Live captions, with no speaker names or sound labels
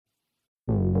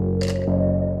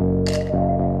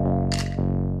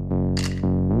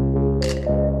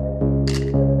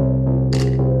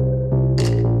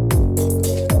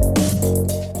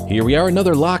Here we are,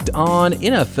 another Locked On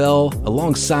NFL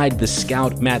alongside the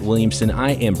scout Matt Williamson.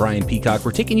 I am Brian Peacock.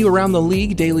 We're taking you around the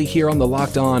league daily here on the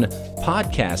Locked On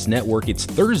Podcast Network. It's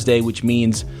Thursday, which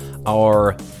means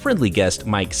our friendly guest,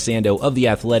 Mike Sando of The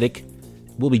Athletic,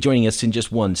 will be joining us in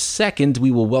just 1 second.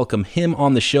 We will welcome him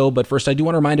on the show. But first, I do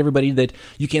want to remind everybody that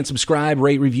you can subscribe,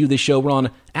 rate, review this show. We're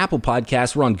on Apple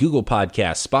Podcasts. We're on Google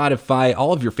Podcasts, Spotify,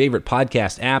 all of your favorite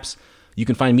podcast apps. You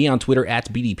can find me on Twitter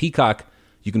at BD Peacock.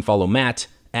 You can follow Matt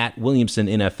at Williamson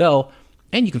NFL,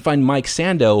 and you can find Mike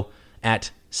Sando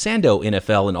at Sando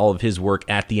NFL and all of his work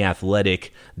at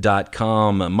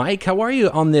theathletic.com. Mike, how are you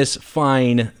on this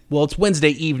fine, well, it's Wednesday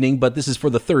evening, but this is for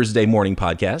the Thursday morning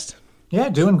podcast. Yeah,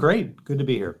 doing great. Good to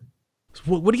be here.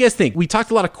 What do you guys think? We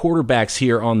talked a lot of quarterbacks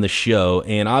here on the show,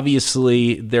 and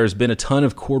obviously there's been a ton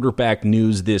of quarterback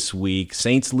news this week.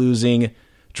 Saints losing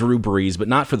Drew Brees, but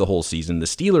not for the whole season. The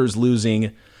Steelers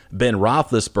losing Ben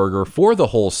Roethlisberger for the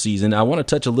whole season. I want to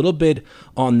touch a little bit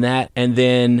on that. And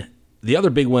then the other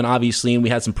big one, obviously, and we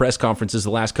had some press conferences the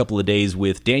last couple of days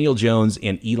with Daniel Jones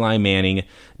and Eli Manning.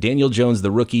 Daniel Jones,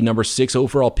 the rookie, number 6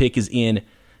 overall pick, is in.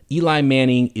 Eli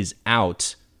Manning is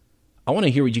out. I want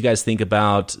to hear what you guys think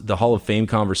about the Hall of Fame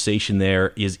conversation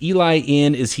there. Is Eli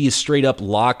in? Is he a straight-up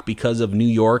lock because of New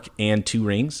York and 2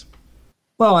 rings?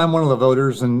 Well, I'm one of the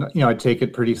voters, and I take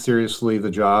it pretty seriously, the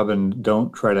job, and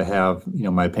don't try to have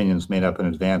my opinions made up in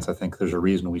advance. I think there's a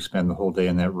reason we spend the whole day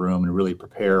in that room and really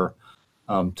prepare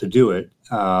to do it.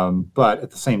 But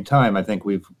at the same time, I think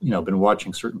we've been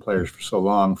watching certain players for so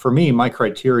long. For me, my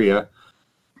criteria,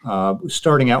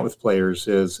 starting out with players,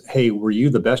 is, hey, were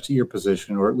you the best at your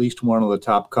position, or at least one of the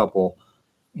top couple,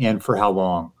 and for how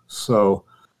long? So,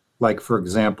 like for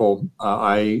example,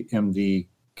 I am the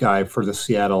guy for the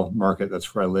Seattle market.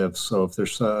 That's where I live. So if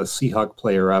there's a Seahawk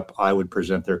player up, I would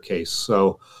present their case.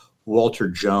 So Walter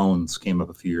Jones came up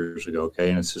a few years ago. Okay.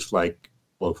 And it's just like,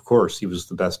 well, of course he was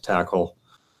the best tackle,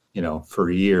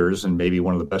 for years, and maybe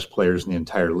one of the best players in the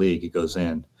entire league. He goes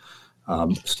in.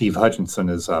 Steve Hutchinson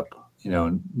is up,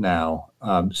 now,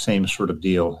 same sort of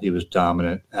deal. He was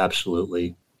dominant.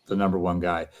 Absolutely the number one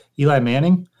guy. Eli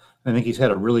Manning, I think he's had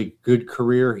a really good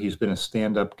career. He's been a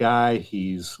stand-up guy.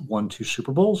 He's won 2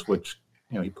 Super Bowls, which,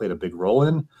 he played a big role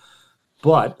in.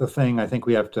 But the thing I think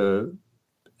we have to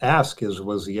ask is,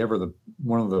 was he ever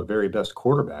one of the very best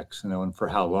quarterbacks, and for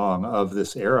how long of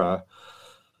this era?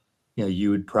 You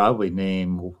would probably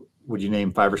would you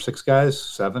name 5 or 6 guys,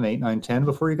 7, 8, 9, 10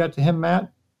 before you got to him,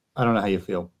 Matt? I don't know how you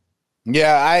feel.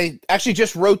 Yeah, I actually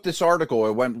just wrote this article.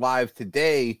 It went live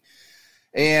today,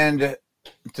 and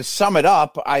to sum it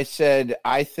up, I said,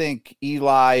 I think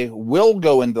Eli will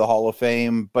go into the Hall of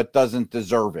Fame, but doesn't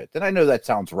deserve it. And I know that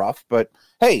sounds rough, but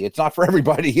hey, it's not for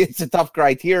everybody. It's a tough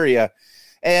criteria.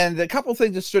 And a couple of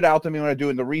things that stood out to me when I was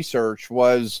doing the research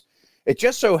was, it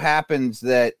just so happens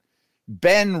that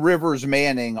Ben Rivers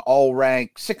Manning all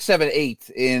rank 6, 7, 8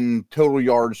 in total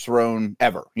yards thrown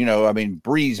ever.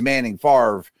 Brees, Manning,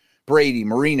 Favre, Brady,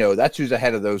 Marino, that's who's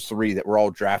ahead of those 3 that were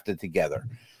all drafted together.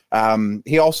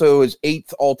 He also is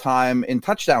 8th all-time in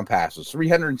touchdown passes,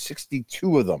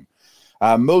 362 of them.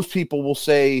 Most people will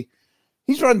say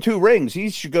he's run 2 rings. He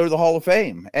should go to the Hall of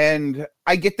Fame. And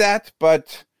I get that,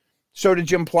 but so did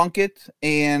Jim Plunkett.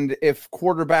 And if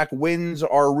quarterback wins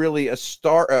are really a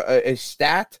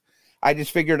stat, I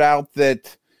just figured out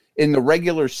that in the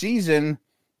regular season,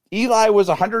 Eli was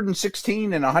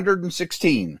 116 and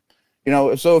 116.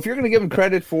 So if you're going to give him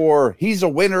credit for he's a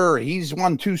winner, he's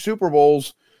won 2 Super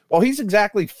Bowls, well, he's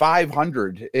exactly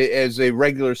 500 as a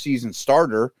regular season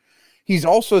starter. He's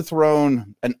also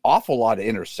thrown an awful lot of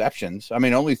interceptions.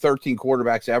 Only 13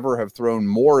 quarterbacks ever have thrown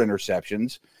more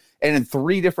interceptions. And in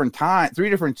 3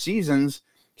 different seasons,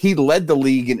 he led the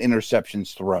league in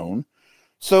interceptions thrown.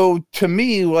 So to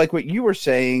me, like what you were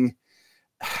saying,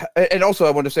 and also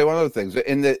I want to say one other thing.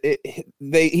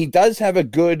 He does have a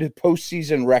good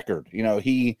postseason record.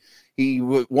 He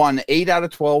won 8 out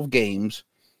of 12 games.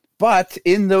 But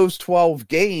in those 12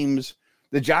 games,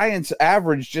 the Giants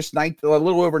averaged just a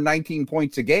little over 19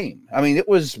 points a game. It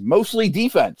was mostly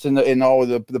defense in all of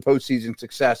the postseason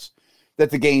success that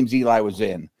the games Eli was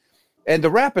in. And to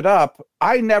wrap it up,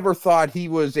 I never thought he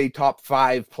was a top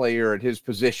 5 player at his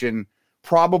position,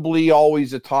 probably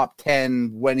always a top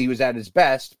 10 when he was at his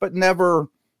best, but never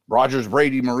Rodgers,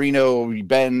 Brady, Marino,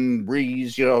 Ben,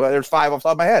 Brees. There's 5 off the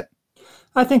top of my head.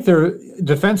 I think they're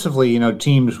defensively,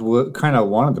 teams kind of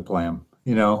wanted to play him.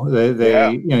 You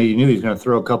knew he was going to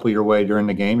throw a couple your way during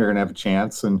the game. You're going to have a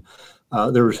chance. And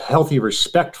there was healthy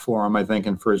respect for him, I think,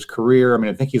 and for his career.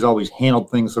 I think he's always handled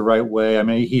things the right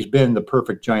way. He's been the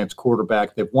perfect Giants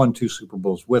quarterback. They've won 2 Super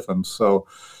Bowls with him. So,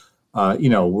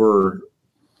 we're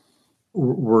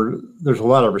there's a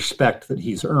lot of respect that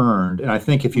he's earned. And I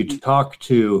think if you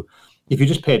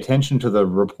just pay attention to the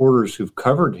reporters who've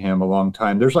covered him a long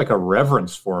time, there's like a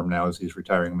reverence for him now as he's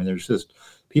retiring. I mean, there's just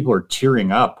people are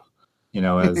tearing up,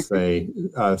 as they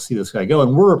see this guy go.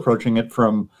 And we're approaching it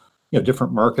from,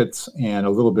 different markets and a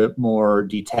little bit more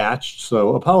detached.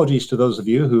 So apologies to those of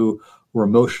you who were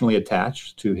emotionally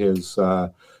attached to his,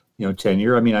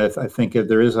 tenure. I mean, I think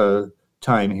there is a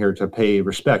time here to pay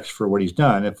respects for what he's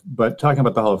done. But talking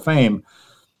about the Hall of Fame,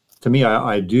 to me,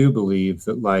 I do believe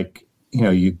that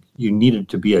you needed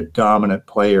to be a dominant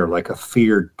player, like a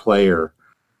feared player.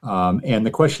 And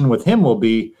the question with him will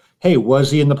be, hey, was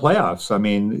he in the playoffs? I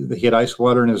mean, he had ice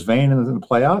water in his vein in the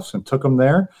playoffs and took them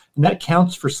there. And that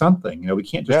counts for something. We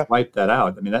can't just wipe that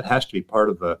out. I mean, that has to be part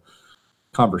of the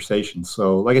conversation.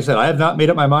 So like I said, I have not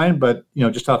made up my mind, but,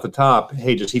 just off the top,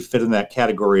 hey, does he fit in that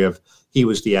category of he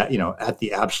was the, at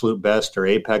the absolute best or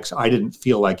apex? I didn't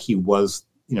feel like he was,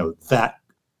 that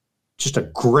just a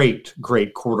great,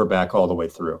 great quarterback all the way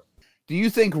through. Do you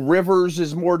think Rivers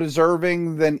is more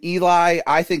deserving than Eli?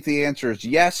 I think the answer is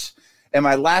yes. And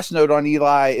my last note on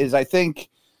Eli is I think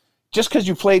just because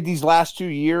you played these last 2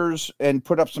 years and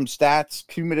put up some stats,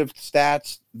 cumulative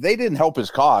stats, they didn't help his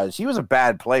cause. He was a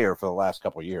bad player for the last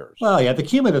couple of years. Well, yeah, the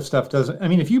cumulative stuff doesn't. I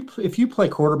mean, if you play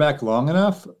quarterback long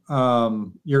enough,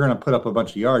 you're going to put up a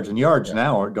bunch of yards, and yards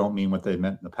now don't mean what they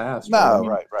meant in the past. No,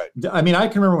 right. I mean, I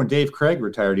can remember when Dave Craig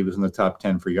retired, he was in the top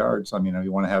 10 for yards. I mean,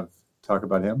 you want to talk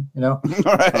about him,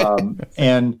 Right.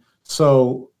 And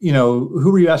so,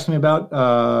 who were you asking me about?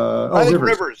 I think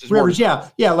Rivers. Rivers, yeah.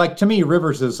 Like to me,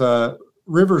 Rivers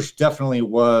definitely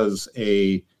was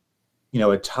a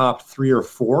top 3 or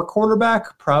 4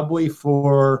 quarterback, probably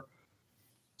for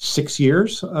 6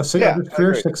 years,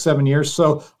 career, 6, 7 years.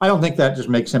 So I don't think that just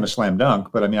makes him a slam dunk,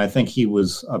 but I mean, I think he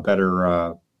was a better,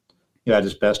 at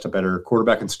his best, a better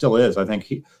quarterback, and still is. I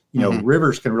think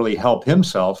Rivers can really help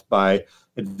himself by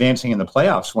advancing in the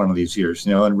playoffs one of these years,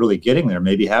 and really getting there,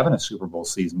 maybe having a Super Bowl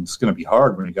season. It's going to be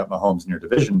hard when you got Mahomes in your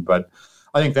division, but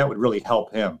I think that would really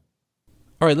help him.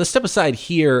 All right, let's step aside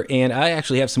here, and I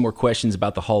actually have some more questions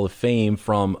about the Hall of Fame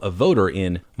from a voter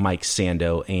in Mike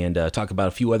Sando, and talk about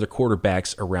a few other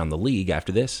quarterbacks around the league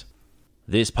after this.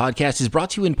 This podcast is brought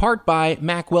to you in part by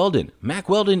Mack Weldon. Mack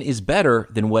Weldon is better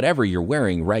than whatever you're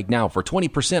wearing right now. For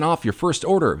 20% off your first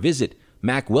order, visit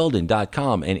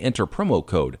MackWeldon.com and enter promo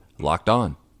code Locked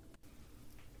On.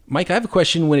 Mike, I have a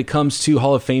question when it comes to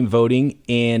Hall of Fame voting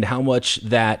and how much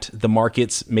that the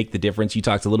markets make the difference. You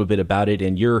talked a little bit about it,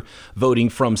 and your voting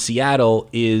from Seattle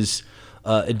is,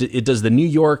 does the New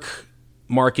York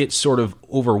market sort of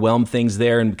overwhelm things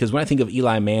there? And because when I think of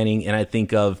Eli Manning and I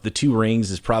think of the 2 rings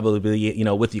is probably,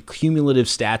 with the cumulative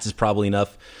stats is probably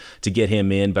enough to get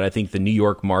him in. But I think the New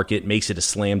York market makes it a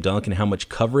slam dunk in how much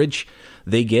coverage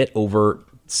they get over,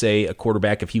 say, a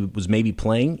quarterback if he was maybe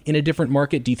playing in a different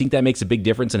market. Do you think that makes a big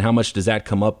difference? And how much does that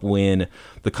come up when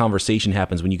the conversation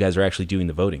happens when you guys are actually doing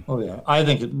the voting? Oh, yeah. I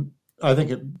think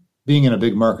it being in a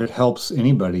big market helps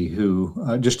anybody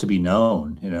who just to be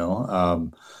known,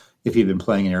 if he'd been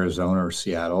playing in Arizona or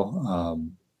Seattle,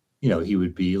 he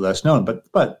would be less known.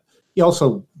 But he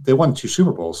also, they won 2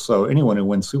 Super Bowls. So anyone who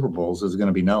wins Super Bowls is going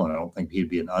to be known. I don't think he'd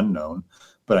be an unknown,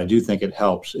 but I do think it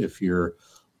helps if you're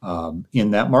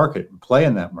in that market and play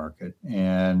in that market.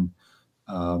 And,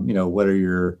 whether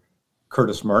you're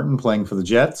Curtis Martin playing for the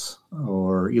Jets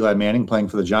or Eli Manning playing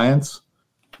for the Giants,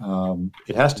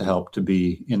 it has to help to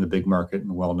be in the big market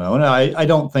and well known. I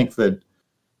don't think that,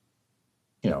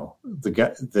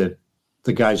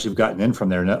 the guys who've gotten in from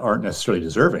there aren't necessarily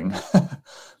deserving,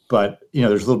 but,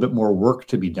 there's a little bit more work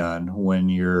to be done when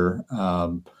you're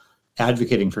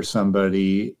advocating for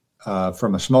somebody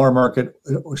from a smaller market,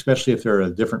 especially if they're a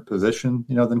different position,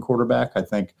 than quarterback. I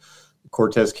think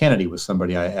Cortez Kennedy was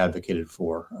somebody I advocated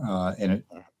for. How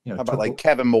about like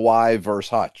Kevin Mawai versus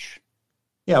Hutch?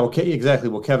 Yeah, okay, exactly.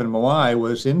 Well, Kevin Mawai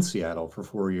was in Seattle for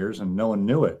 4 years and no one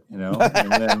knew it,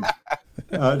 And then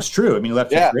it's true. I mean, he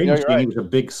left his Raiders team. Right. He was a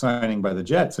big signing by the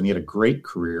Jets, and he had a great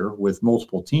career with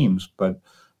multiple teams. But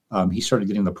he started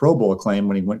getting the Pro Bowl acclaim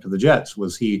when he went to the Jets.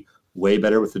 Was he way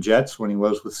better with the Jets when he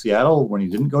was with Seattle, when he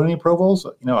didn't go to any Pro Bowls?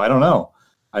 I don't know.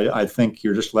 I think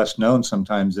you're just less known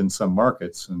sometimes in some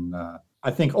markets. And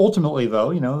I think ultimately,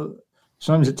 though,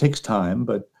 sometimes it takes time,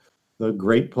 but the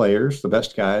great players, the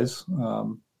best guys,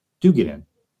 do get in.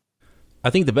 I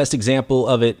think the best example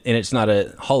of it, and it's not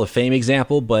a Hall of Fame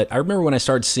example, but I remember when I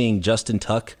started seeing Justin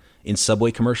Tuck in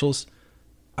Subway commercials,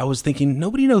 I was thinking,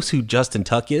 nobody knows who Justin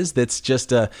Tuck is. That's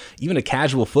just even a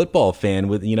casual football fan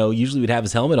with, usually would have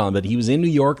his helmet on, but he was in New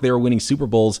York. They were winning Super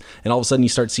Bowls. And all of a sudden you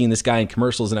start seeing this guy in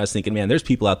commercials. And I was thinking, man, there's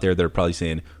people out there that are probably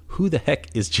saying, who the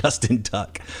heck is Justin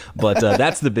Tuck? But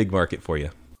that's the big market for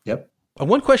you. Yep.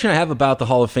 One question I have about the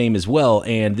Hall of Fame as well,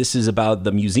 and this is about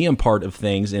the museum part of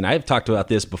things, and I've talked about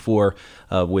this before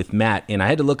with Matt, and I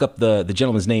had to look up the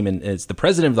gentleman's name, and it's the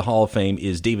president of the Hall of Fame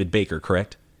is David Baker,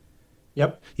 correct?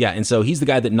 Yep. Yeah, and so he's the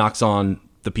guy that knocks on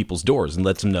the people's doors and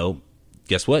lets them know,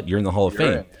 guess what, you're in the Hall of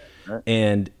Fame. Right.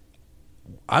 And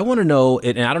I want to know,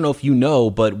 and I don't know if you know,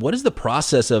 but what is the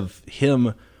process of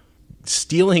him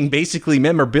stealing basically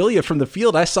memorabilia from the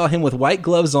field? I saw him with white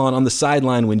gloves on the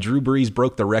sideline when Drew Brees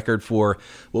broke the record for,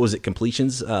 what was it,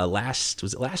 completions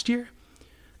was it last year?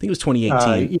 I think it was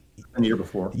 2018. The year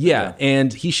before. Yeah,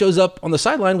 and he shows up on the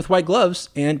sideline with white gloves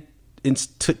and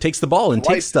takes the ball and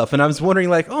takes stuff. And I was wondering,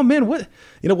 like, oh man, what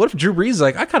if Drew Brees is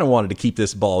like, I kind of wanted to keep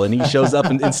this ball, and he shows up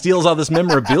and steals all this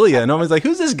memorabilia, and I was like,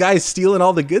 who's this guy stealing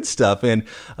all the good stuff? And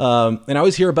I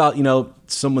always hear about,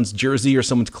 someone's jersey or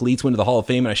someone's cleats went to the Hall of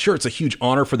Fame, and I'm sure it's a huge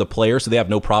honor for the player, so they have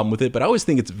no problem with it. But I always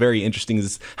think it's very interesting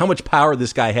is how much power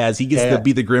this guy has. He gets to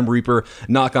be the Grim Reaper,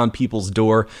 knock on people's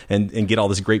door, and get all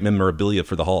this great memorabilia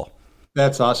for the Hall.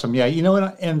 That's awesome. Yeah,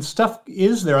 and stuff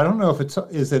is there. I don't know if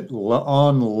is it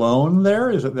on loan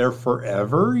there? Is it there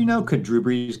forever? Could Drew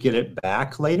Brees get it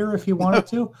back later if he wanted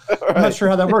to? Right. I'm not sure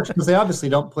how that works because they obviously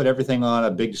don't put everything on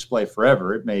a big display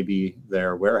forever. It may be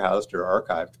there warehoused or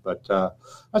archived, but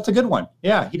that's a good one.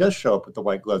 Yeah, he does show up with the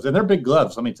white gloves, and they're big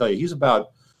gloves. Let me tell you, he's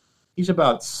about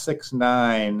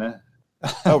 6'9".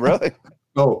 Oh, really?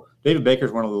 Oh, David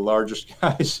Baker's one of the largest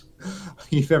guys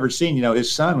you've ever seen.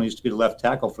 His son used to be the left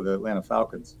tackle for the Atlanta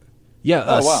Falcons.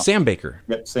 Yeah, wow. Sam Baker.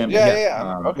 Yep, Sam.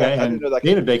 Yeah. Okay. And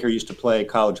David Baker used to play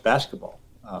college basketball.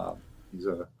 He's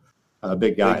a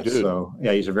big guy. Big so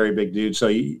yeah, he's a very big dude. So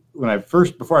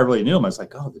before I really knew him, I was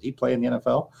like, oh, did he play in the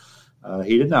NFL?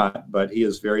 He did not, but he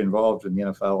is very involved in the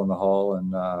NFL and the Hall,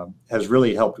 and has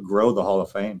really helped grow the Hall of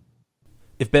Fame.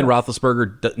 If Ben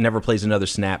Roethlisberger never plays another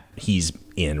snap, he's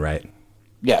in, right?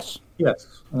 Yes, I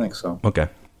think so. Okay.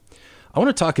 I want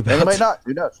to talk about. And it might not.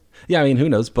 Who knows? Yeah, I mean, who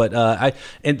knows? But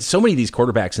and so many of these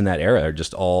quarterbacks in that era are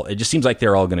just all. It just seems like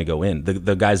they're all going to go in.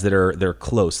 The guys they're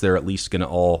close, they're at least going to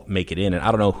all make it in. And I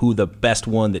don't know who the best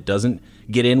one that doesn't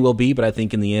get in will be, but I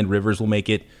think in the end, Rivers will make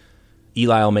it.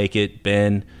 Eli will make it.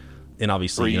 Ben, and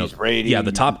obviously, Breeze, Brady, yeah,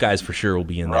 the top guys for sure will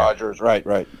be in there. Rodgers,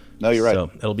 right. No, you're right. So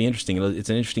it'll be interesting.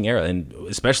 It's an interesting era, and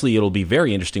especially it'll be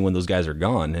very interesting when those guys are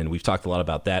gone. And we've talked a lot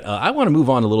about that. I want to move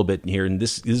on a little bit here, and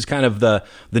this is kind of the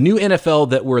new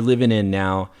NFL that we're living in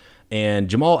now. And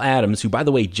Jamal Adams, who, by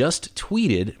the way, just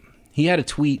tweeted, he had a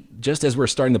tweet just as we're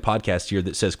starting the podcast here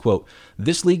that says, quote,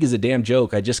 "This league is a damn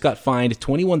joke. I just got fined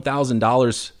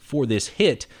 $21,000 for this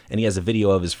hit." And he has a video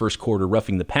of his first quarter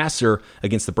roughing the passer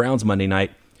against the Browns Monday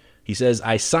night. He says,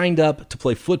 "I signed up to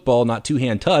play football, not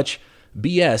two-hand touch.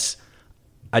 BS.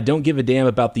 I don't give a damn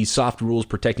about these soft rules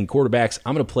protecting quarterbacks.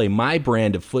 I'm going to play my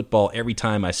brand of football every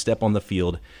time I step on the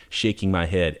field," shaking my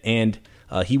head. And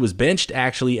he was benched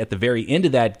actually at the very end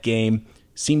of that game.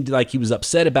 Seemed like he was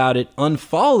upset about it.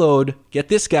 Unfollowed, get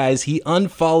this, guys, he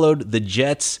unfollowed the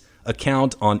Jets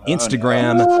account on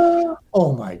Instagram.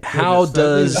 Oh my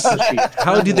goodness.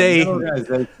 How do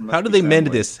they mend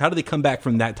this? How do they come back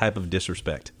from that type of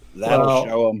disrespect? That'll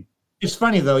show them. It's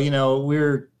funny, though,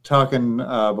 we're talking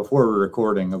before we're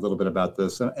recording a little bit about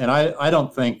this, and I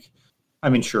don't think,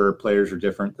 sure, players are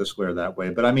different this way or that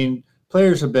way, but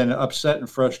players have been upset and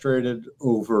frustrated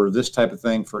over this type of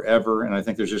thing forever, and I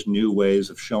think there's just new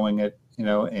ways of showing it,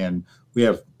 and we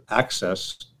have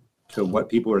access to what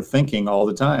people are thinking all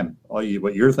the time, what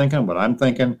you're thinking, what I'm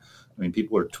thinking.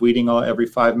 People are tweeting every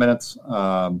 5 minutes,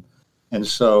 and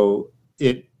so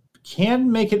it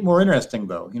can make it more interesting,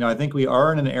 though. I think we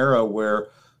are in an era where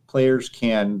players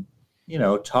can,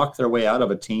 talk their way out of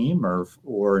a team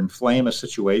or inflame a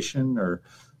situation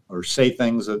or say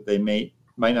things that they might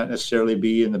not necessarily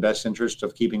be in the best interest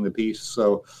of keeping the peace.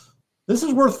 So this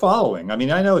is worth following. I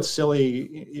know it's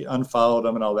silly, he unfollowed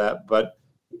him and all that, but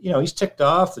he's ticked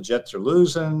off. The Jets are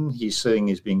losing. He's saying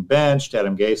he's being benched.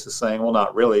 Adam Gase is saying, well,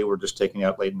 not really. We're just taking you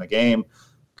out late in the game,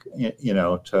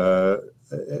 to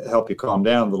help you calm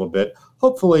down a little bit.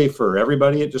 Hopefully for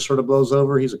everybody, it just sort of blows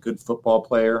over. He's a good football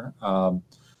player.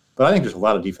 But I think there's a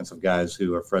lot of defensive guys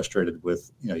who are frustrated with,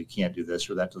 you can't do this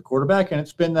or that to the quarterback. And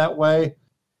it's been that way.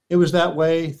 It was that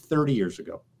way 30 years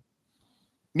ago.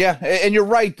 Yeah. And you're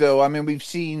right, though. We've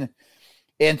seen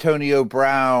Antonio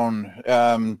Brown,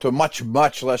 to a much,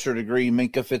 much lesser degree,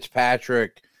 Minkah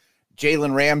Fitzpatrick,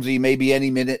 Jalen Ramsey, maybe any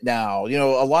minute now.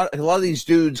 A lot of these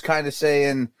dudes kind of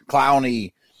saying,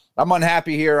 Clowney, I'm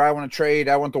unhappy here. I want to trade.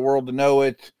 I want the world to know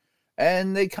it.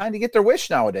 And they kind of get their wish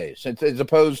nowadays, as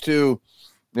opposed to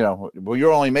well,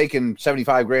 you're only making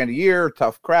 75 grand a year.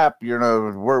 Tough crap.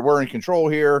 We're in control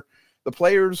here. The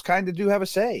players kind of do have a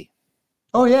say.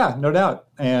 Oh yeah, no doubt.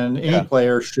 And any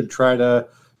player should try to,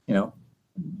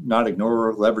 not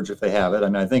ignore leverage if they have it. I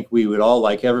mean, I think we would all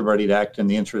like everybody to act in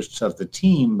the interests of the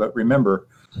team, but remember,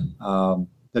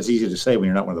 that's easy to say when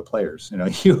you're not one of the players.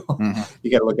 You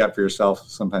got to look out for yourself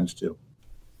sometimes too.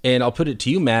 And I'll put it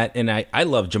to you, Matt, and I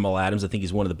love Jamal Adams. I think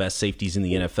he's one of the best safeties in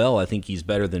the NFL. I think he's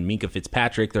better than Minkah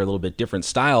Fitzpatrick. They're a little bit different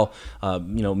style.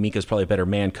 Minkah's probably a better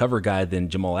man cover guy than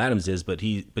Jamal Adams is, but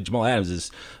Jamal Adams is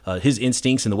his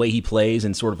instincts and the way he plays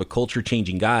and sort of a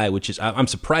culture-changing guy, which is I'm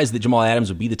surprised that Jamal Adams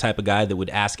would be the type of guy that would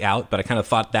ask out, but I kind of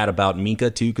thought that about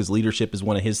Minkah too, because leadership is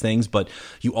one of his things, but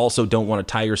you also don't want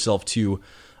to tie yourself to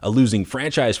a losing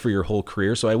franchise for your whole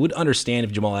career. So I would understand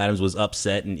if Jamal Adams was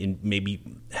upset and maybe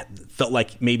felt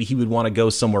like maybe he would want to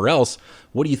go somewhere else.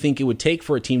 What do you think it would take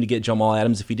for a team to get Jamal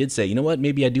Adams if he did say, you know what,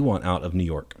 maybe I do want out of New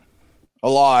York? A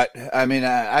lot. I mean,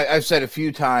 I've said a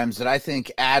few times that I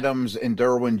think Adams and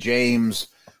Derwin James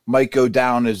might go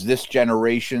down as this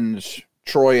generation's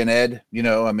Troy and Ed.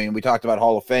 We talked about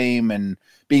Hall of Fame and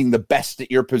being the best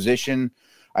at your position.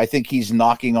 I think he's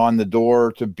knocking on the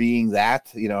door to being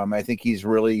that. I think he's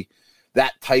really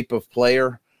that type of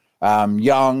player.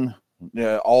 Young,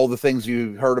 all the things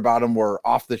you heard about him were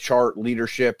off the chart,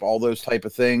 leadership, all those type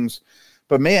of things.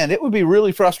 But man, it would be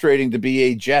really frustrating to be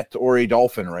a Jet or a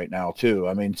Dolphin right now too.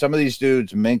 I mean, some of these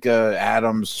dudes, Minkah,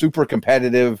 Adams, super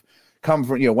competitive, come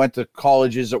from, went to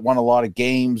colleges that won a lot of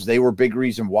games. They were big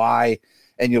reason why.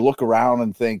 And you look around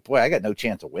and think, boy, I got no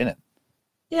chance of winning.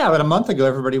 Yeah, but a month ago,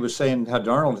 everybody was saying how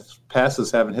Darnold's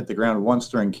passes haven't hit the ground once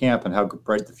during camp and how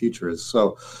bright the future is.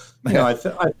 So, I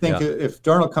think if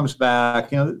Darnold comes back,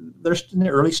 they're in the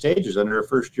early stages under a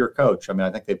first-year coach. I mean,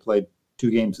 I think they played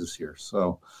 2 games this year.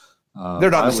 So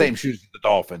they're not in the same shoes as the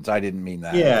Dolphins. I didn't mean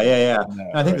that. Yeah.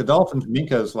 No, I think the Dolphins,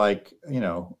 Minkah's like,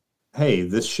 hey,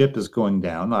 this ship is going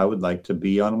down. I would like to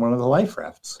be on one of the life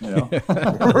rafts.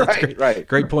 Right.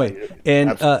 Great point.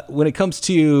 And when it comes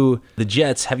to the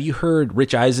Jets, have you heard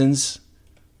Rich Eisen's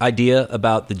idea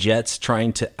about the Jets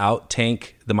trying to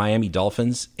out-tank the Miami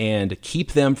Dolphins and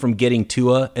keep them from getting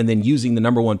Tua and then using the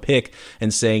number 1 pick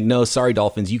and saying, no, sorry,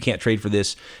 Dolphins, you can't trade for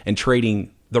this, and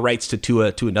trading the rights to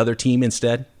Tua to another team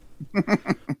instead?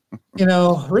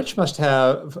 Rich must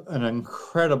have an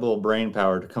incredible brain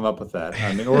power to come up with that.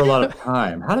 I mean, or a lot of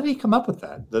time. How did he come up with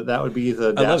that? That would be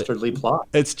the dastardly plot.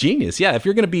 It's genius. Yeah, if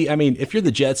you're going to be, if you're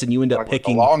the Jets and you end up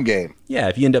picking a long game. Yeah,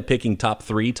 if you end up picking top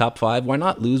 3, top 5, why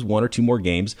not lose 1 or 2 more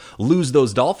games? Lose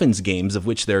those Dolphins games, of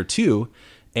which there are 2,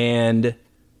 and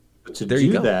there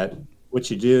you go. That, what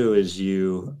you do is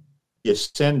you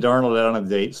send Darnold out on a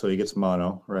date so he gets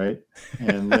mono, right?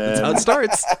 And then that's how it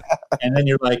starts. And then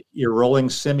you're rolling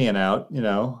Simeon out,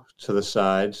 to the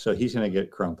side, so he's going to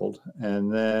get crumpled.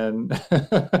 And then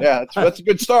that's a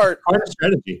good start. Quite a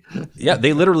strategy. Yeah,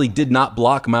 they literally did not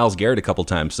block Myles Garrett a couple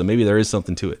times, so maybe there is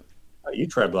something to it. You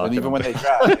try blocking, even when they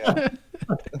try. Yeah.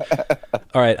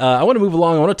 All right, I want to move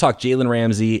along. I want to talk Jalen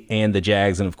Ramsey and the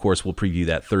Jags, and of course, we'll preview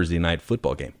that Thursday night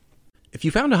football game. If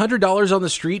you found $100 on the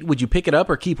street, would you pick it up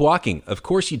or keep walking? Of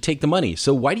course, you'd take the money.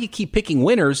 So why do you keep picking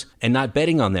winners and not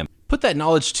betting on them? Put that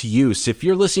knowledge to use. If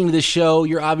you're listening to this show,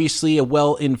 you're obviously a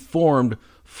well-informed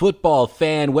football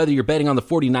fan, whether you're betting on the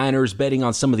 49ers, betting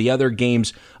on some of the other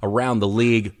games around the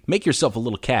league. Make yourself a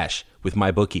little cash with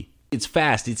MyBookie. It's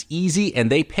fast, it's easy, and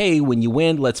they pay when you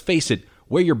win. Let's face it,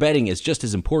 where you're betting is just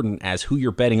as important as who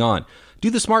you're betting on. Do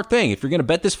the smart thing. If you're going to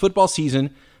bet this football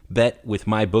season, bet with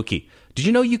MyBookie. Did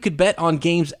you know you could bet on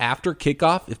games after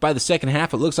kickoff? If by the second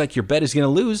half it looks like your bet is going to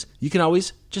lose, you can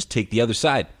always just take the other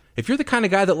side. If you're the kind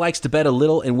of guy that likes to bet a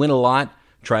little and win a lot,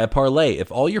 try a parlay. If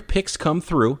all your picks come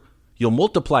through, you'll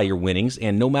multiply your winnings,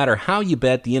 and no matter how you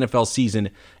bet, the NFL season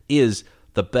is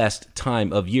the best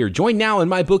time of year. Join now and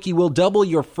MyBookie will double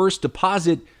your first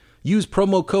deposit. Use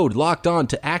promo code LOCKEDON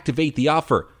to activate the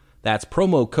offer. That's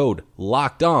promo code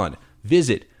LOCKEDON.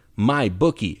 Visit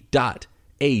mybookie.ag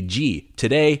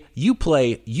today. You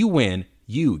play, you win,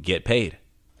 you get paid.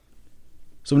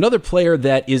 So another player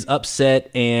that is upset,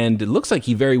 and it looks like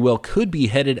he very well could be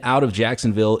headed out of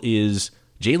Jacksonville, is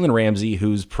Jalen Ramsey,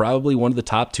 who's probably one of the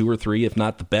top 2 or 3, if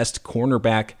not the best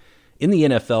cornerback in the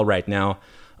NFL right now.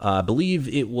 I believe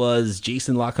it was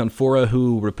Jason LaConfora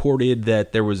who reported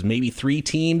that there was maybe 3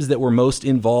 teams that were most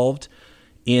involved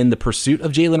in the pursuit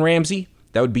of Jalen Ramsey.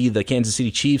 That would be the Kansas City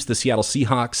Chiefs, the Seattle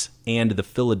Seahawks, and the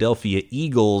Philadelphia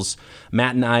Eagles.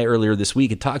 Matt and I earlier this week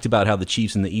had talked about how the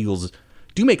Chiefs and the Eagles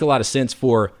do make a lot of sense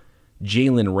for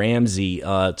Jalen Ramsey.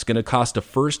 It's going to cost a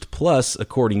first plus,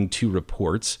 according to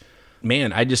reports.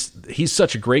 Man, he's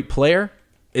such a great player.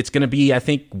 it's going to be, I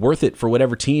think, worth it for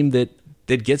whatever team that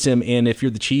gets him. And if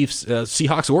you're the Chiefs,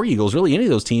 Seahawks, or Eagles, really any of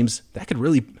those teams, that could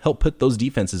really help put those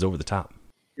defenses over the top.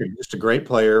 You're just a great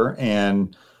player,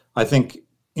 and I think,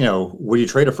 would you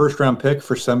trade a first-round pick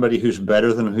for somebody who's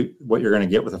better than what you're going to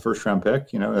get with a first-round pick?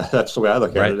 That's the way I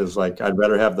look at it, is like, I'd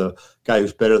rather have the guy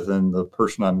who's better than the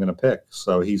person I'm going to pick.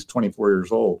 So he's 24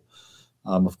 years old.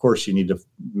 Of course, you need to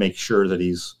make sure that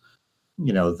he's,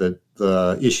 that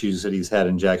the issues that he's had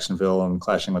in Jacksonville and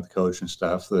clashing with the coach and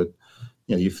stuff, that,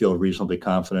 you feel reasonably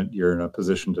confident you're in a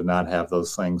position to not have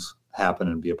those things happen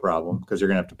and be a problem, because you're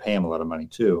going to have to pay him a lot of money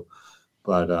too.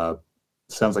 But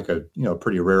sounds like a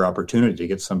pretty rare opportunity to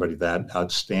get somebody that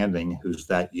outstanding who's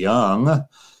that young,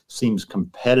 seems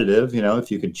competitive.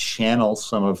 If you could channel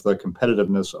some of the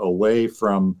competitiveness away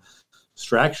from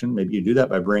distraction, maybe you do that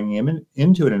by bringing him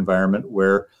into an environment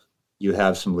where you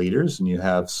have some leaders and you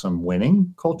have some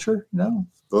winning culture.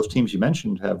 Those teams you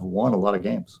mentioned have won a lot of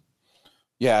games.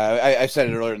 Yeah, I said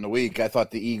it earlier in the week. I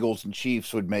thought the Eagles and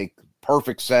Chiefs would make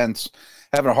perfect sense.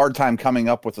 Having a hard time coming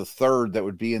up with a third that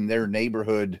would be in their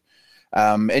neighborhood.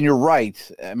 And you're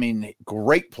right. I mean,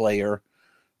 great player.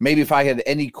 Maybe if I had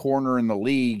any corner in the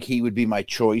league, he would be my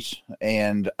choice,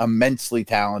 and immensely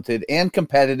talented and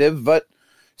competitive, but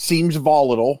seems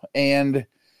volatile. And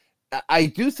I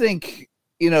do think,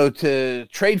 to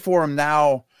trade for him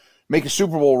now, make a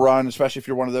Super Bowl run, especially if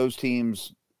you're one of those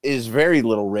teams, is very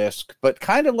little risk. But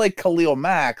kind of like Khalil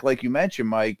Mack, like you mentioned,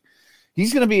 Mike,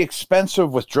 he's going to be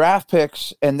expensive with draft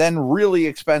picks and then really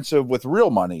expensive with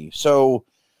real money. So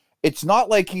it's not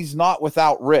like he's not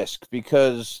without risk,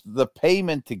 because the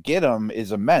payment to get him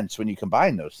is immense when you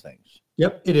combine those things.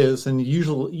 Yep, it is. And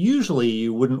usually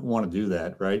you wouldn't want to do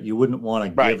that, right? You wouldn't want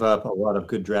to give up a lot of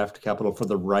good draft capital for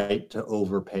the right to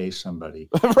overpay somebody.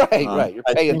 Right. You're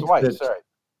paying twice. Sorry.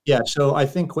 Yeah. So I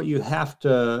think what you have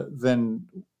to then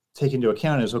take into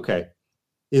account is, okay,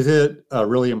 is it a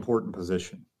really important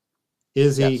position?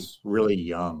 Is he really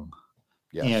young?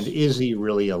 Yes. And is he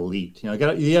really elite? You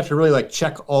have to really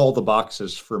check all the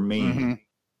boxes for me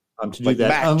to do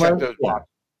that.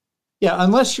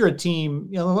 Unless you're a team,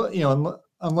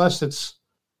 unless it's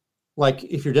like,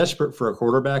 if you're desperate for a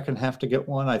quarterback and have to get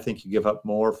one, I think you give up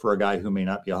more for a guy who may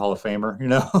not be a Hall of Famer,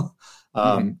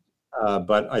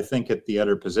 but I think at the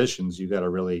other positions, you got to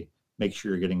really make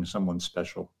sure you're getting someone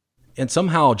special. And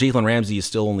somehow Jalen Ramsey is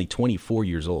still only 24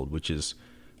 years old, which is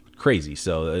crazy.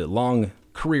 So a long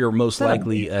career most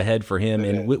likely ahead for him.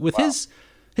 And with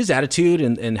his attitude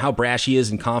and how brash he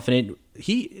is and confident,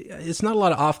 it's not a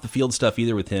lot of off the field stuff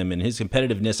either with him. And his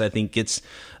competitiveness, I think, gets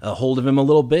a hold of him a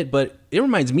little bit. But it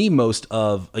reminds me most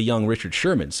of a young Richard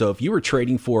Sherman. So if you were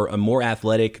trading for a more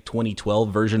athletic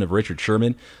 2012 version of Richard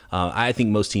Sherman, I think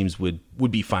most teams would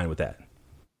be fine with that.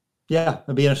 Yeah,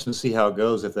 it'd be interesting to see how it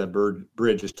goes if that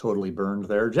bridge is totally burned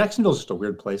there. Jacksonville's just a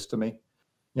weird place to me,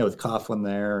 with Coughlin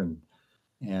there,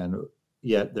 and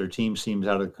yet their team seems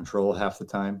out of control half the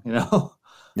time. Yeah,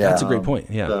 that's a great point.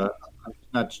 Yeah,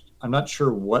 I'm not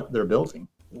sure what they're building.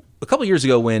 A couple of years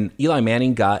ago, when Eli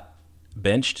Manning got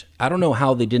benched, I don't know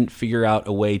how they didn't figure out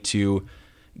a way to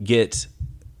get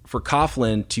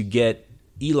Coughlin to get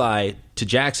Eli to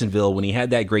Jacksonville when he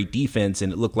had that great defense,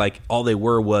 and it looked like all they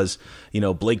were was,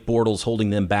 Blake Bortles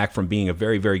holding them back from being a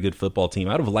very, very good football team.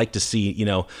 I would have liked to see,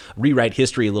 rewrite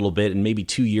history a little bit, and maybe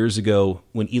 2 years ago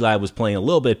when Eli was playing a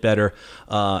little bit better,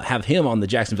 have him on the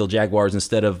Jacksonville Jaguars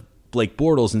instead of Blake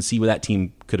Bortles and see where that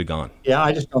team could have gone. Yeah,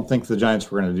 I just don't think the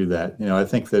Giants were going to do that. I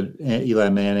think that Eli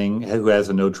Manning, who has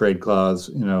a no trade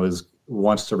clause,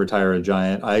 wants to retire a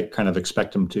Giant. I kind of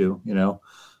expect him to,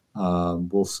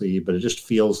 we'll see, but it just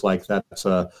feels like that's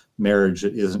a marriage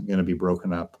that isn't going to be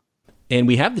broken up. And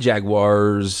we have the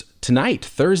Jaguars tonight,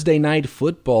 Thursday night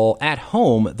football at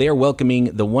home. They are welcoming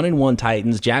the 1-1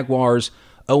 Titans. Jaguars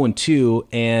 0-2,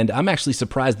 and I'm actually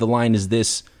surprised the line is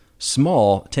this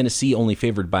small. Tennessee only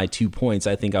favored by 2 points.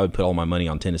 I think I would put all my money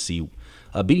on Tennessee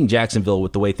beating Jacksonville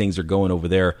with the way things are going over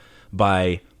there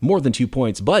by more than 2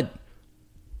 points. But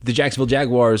the Jacksonville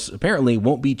Jaguars apparently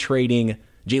won't be trading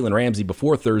Jalen Ramsey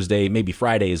before Thursday. Maybe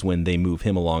Friday is when they move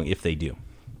him along, if they do.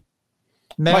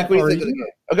 Matt, go ahead.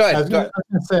 I was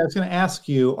going to ask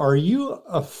you, are you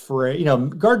afraid?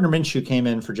 Gardner Minshew came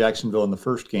in for Jacksonville in the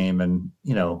first game, and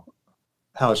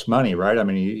house money, right? I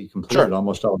mean, he completed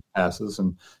almost all the passes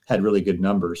and had really good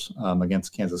numbers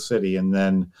against Kansas City, and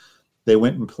then they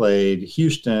went and played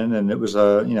Houston, and it was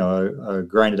a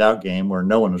grinded out game where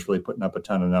no one was really putting up a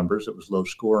ton of numbers. It was low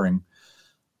scoring.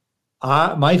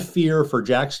 My fear for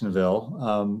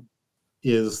Jacksonville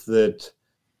is that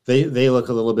they look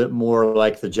a little bit more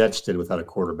like the Jets did without a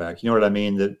quarterback. You know what I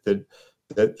mean?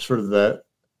 That sort of the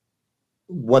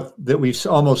that we've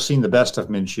almost seen the best of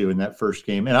Minshew in that first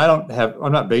game. And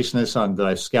I'm not basing this on that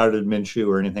I scouted Minshew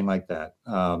or anything like that.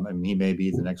 I mean, he may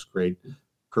be the next great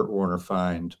Kurt Warner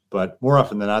find, but more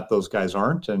often than not, those guys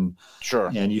aren't. And sure.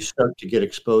 And you start to get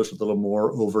exposed a little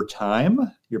more over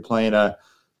time. You're playing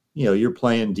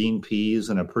Dean Pease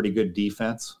and a pretty good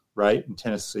defense, right? In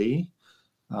Tennessee.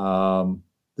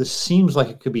 This seems like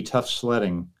it could be tough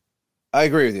sledding. I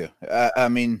agree with you. I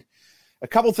mean, a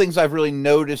couple things I've really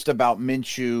noticed about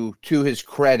Minshew, to his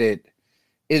credit,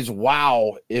 is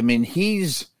wow. I mean,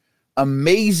 he's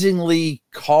amazingly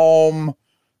calm,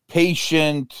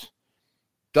 patient,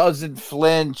 doesn't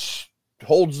flinch,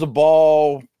 holds the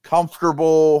ball,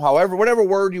 comfortable, whatever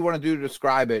word you want to do to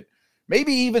describe it.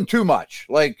 Maybe even too much.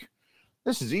 Like,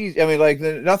 this is easy. I mean, like,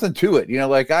 nothing to it,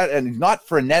 and he's not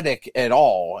frenetic at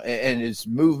all in his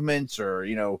movements or,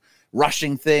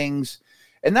 rushing things.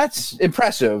 And that's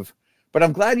impressive. But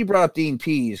I'm glad you brought up Dean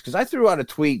Pease, because I threw out a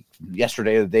tweet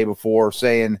yesterday or the day before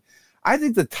saying, I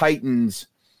think the Titans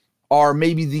are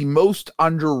maybe the most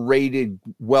underrated,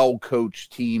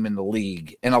 well-coached team in the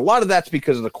league. And a lot of that's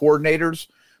because of the coordinators,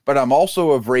 but I'm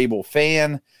also a Vrabel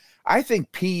fan. I think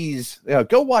Pease,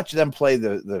 go watch them play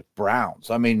the Browns.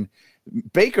 I mean,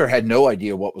 Baker had no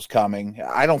idea what was coming.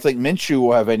 I don't think Minshew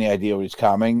will have any idea what he's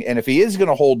coming. And if he is going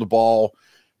to hold the ball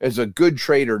as a good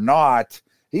trade or not,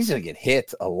 he's going to get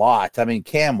hit a lot. I mean,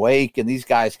 Cam Wake and these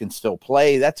guys can still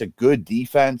play. That's a good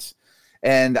defense.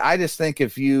 And I just think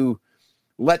if you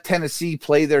let Tennessee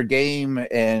play their game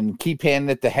and keep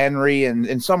handing it to Henry, and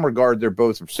in some regard, they're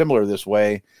both similar this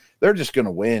way, they're just going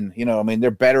to win.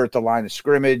 They're better at the line of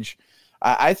scrimmage.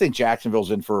 I think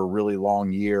Jacksonville's in for a really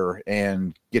long year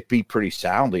and get beat pretty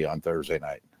soundly on Thursday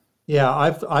night. Yeah,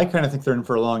 I kind of think they're in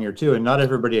for a long year too, and not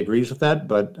everybody agrees with that,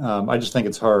 but I just think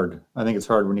it's hard. I think it's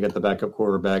hard when you get the backup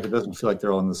quarterback. It doesn't feel like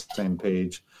they're all on the same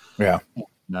page. Yeah.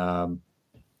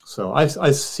 So I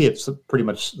see it pretty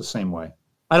much the same way.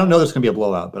 I don't know there's going to be a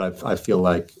blowout, but I feel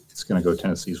like it's going to go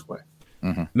Tennessee's way.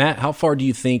 Mm-hmm. Matt, how far do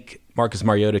you think Marcus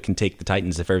Mariota can take the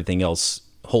Titans if everything else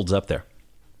holds up there?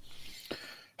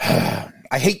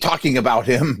 I hate talking about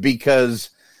him because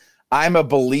I'm a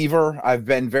believer. I've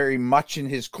been very much in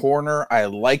his corner. I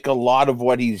like a lot of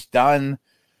what he's done.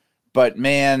 But,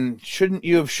 man, shouldn't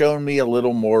you have shown me a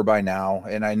little more by now?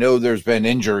 And I know there's been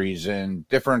injuries and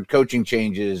different coaching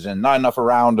changes and not enough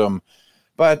around him.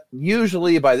 But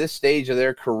usually by this stage of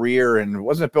their career, and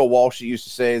wasn't it Bill Walsh that used to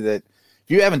say that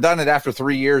if you haven't done it after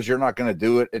 3 years, you're not going to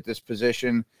do it at this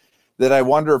position, that I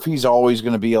wonder if he's always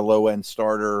going to be a low-end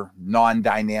starter,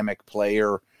 non-dynamic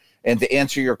player. And to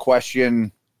answer your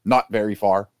question, not very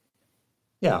far.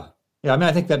 Yeah. I mean,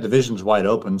 I think that division's wide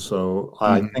open, so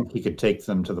I think he could take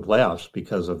them to the playoffs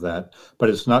because of that. But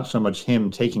it's not so much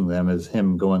him taking them as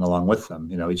him going along with them.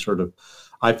 He's sort of,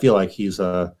 I feel like he's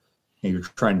you're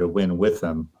trying to win with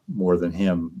them more than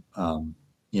him,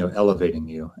 elevating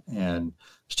you. And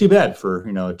it's too bad for,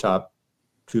 a top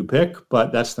 2 pick,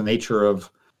 but that's the nature of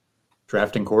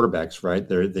drafting quarterbacks, right?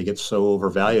 They get so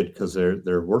overvalued because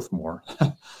they're worth more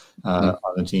on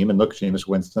the team. And look, Jameis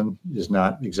Winston is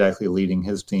not exactly leading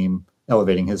his team,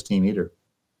 elevating his team either.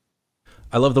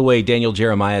 I love the way Daniel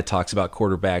Jeremiah talks about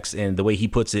quarterbacks, and the way he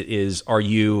puts it is, are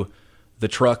you the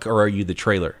truck or are you the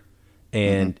trailer?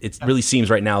 And it really seems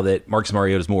right now that Marcus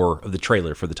Mariota is more of the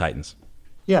trailer for the Titans.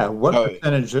 Yeah. What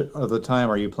percentage of the time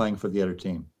are you playing for the other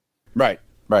team? Right.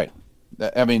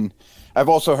 I mean, I've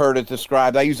also heard it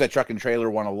described. I use that truck and trailer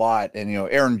one a lot. And,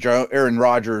 Aaron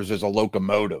Rodgers is a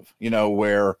locomotive,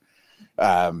 where,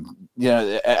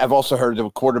 I've also heard the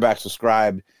quarterbacks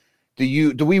described.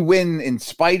 Do we win in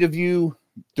spite of you?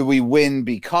 Do we win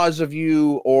because of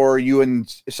you? Or are you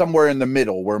somewhere in the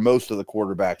middle where most of the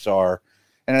quarterbacks are?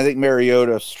 And I think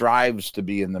Mariota strives to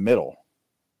be in the middle.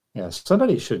 Yeah,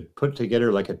 somebody should put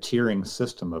together like a tiering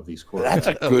system of these quarterbacks. That's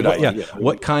a good idea. Yeah.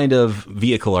 What kind of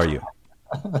vehicle are you?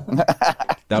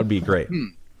 That would be great.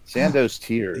 Sandoz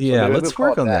tiers. Yeah, let's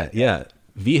work on that. Yeah,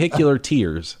 vehicular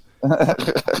tiers.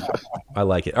 I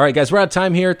like it. All right, guys, we're out of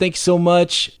time here. Thank you so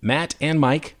much, Matt and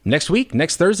Mike. Next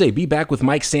Thursday, be back with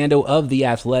Mike Sando of The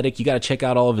Athletic. You got to check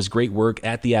out all of his great work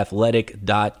at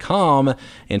theathletic.com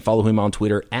and follow him on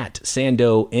Twitter at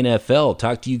SandoNFL.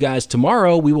 Talk to you guys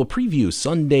tomorrow. We will preview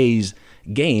Sunday's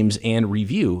games and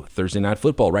review Thursday Night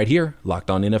Football right here, Locked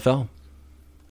On NFL.